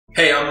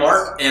Hey, I'm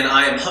Mark, and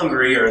I am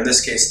hungry, or in this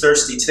case,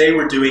 thirsty. Today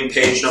we're doing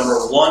page number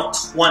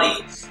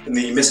 120 in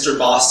the Mr.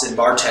 Boston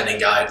Bartending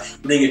Guide.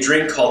 We're doing a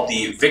drink called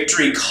the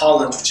Victory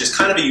Collins, which is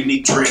kind of a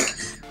unique drink.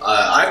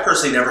 I've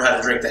personally never had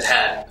a drink that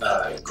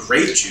had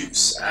grape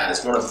juice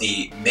as one of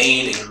the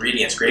main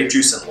ingredients. Grape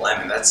juice and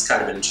lemon, that's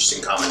kind of an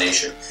interesting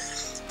combination.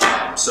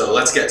 So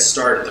let's get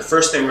started. The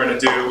first thing we're going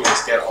to do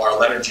is get our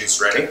lemon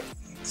juice ready.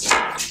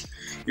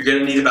 You're going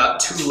to need about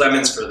 2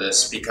 lemons for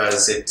this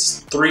because it's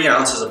 3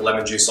 ounces of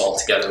lemon juice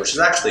altogether, which is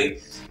actually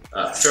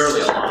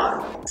fairly a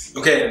lot.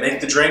 Okay, to make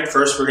the drink,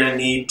 first we're going to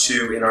need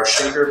to, in our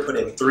shaker, put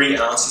in 3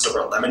 ounces of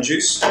our lemon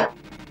juice,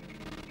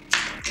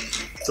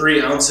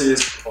 3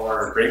 ounces of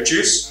our grape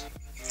juice,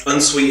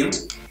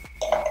 unsweetened,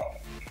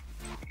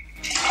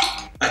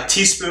 a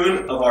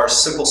teaspoon of our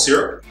simple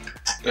syrup,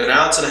 and 1.5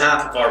 ounces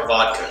of our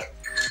vodka.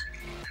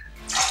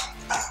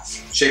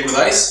 Shake with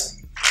ice.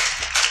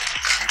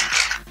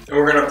 And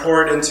we're going to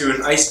pour it into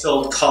an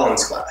ice-filled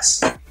Collins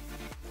glass.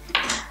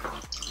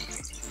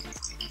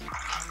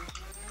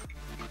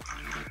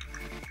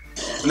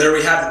 And there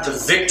we have it, the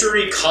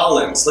Victory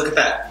Collins. Look at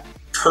that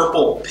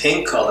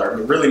purple-pink color.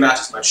 It really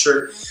matches my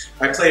shirt.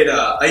 I played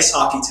ice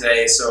hockey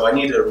today, so I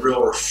needed a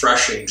real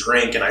refreshing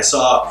drink, and I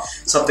saw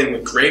something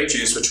with grape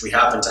juice, which we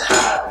happen to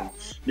have, and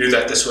knew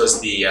that this was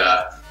the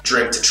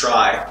drink to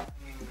try.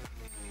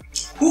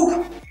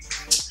 Whew!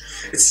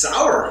 It's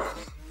sour.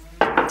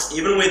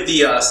 Even with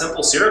the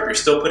simple syrup, you're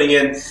still putting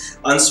in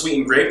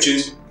unsweetened grape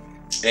juice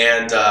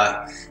and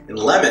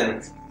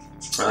lemon.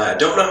 I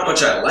don't know how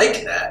much I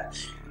like that.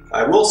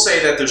 I will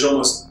say that there's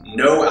almost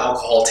no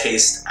alcohol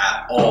taste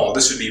at all.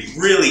 This would be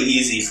really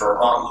easy for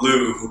Aunt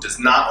Lou, who does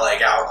not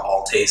like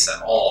alcohol taste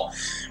at all.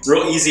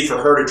 Real easy for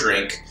her to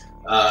drink.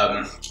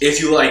 If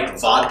you like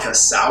vodka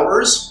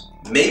sours,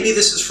 maybe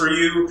this is for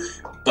you,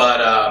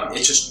 but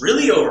it's just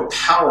really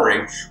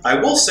overpowering. I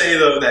will say,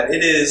 though, that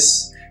it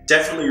is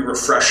definitely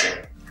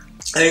refreshing.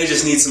 I think it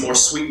just needs some more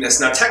sweetness.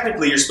 Now,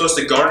 technically, you're supposed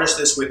to garnish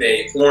this with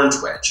an orange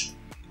wedge.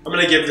 I'm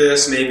going to give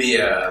this maybe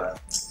a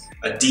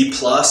D+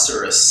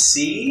 or a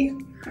C.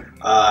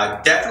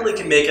 Definitely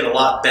can make it a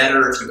lot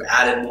better if you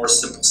added more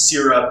simple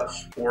syrup,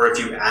 or if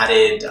you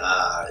added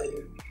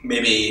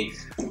maybe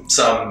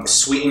some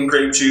sweetened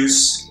grape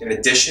juice in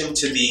addition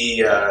to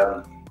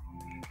the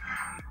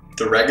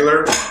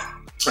regular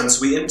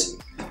unsweetened.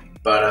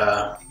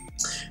 But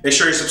make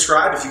sure you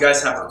subscribe. If you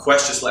guys have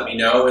requests, just let me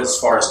know as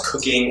far as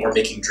cooking or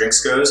making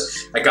drinks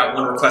goes. I got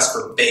one request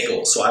for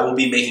bagels, so I will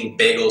be making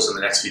bagels in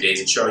the next few days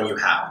and showing you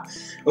how.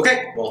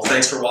 Okay, well,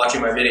 thanks for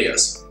watching my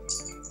videos.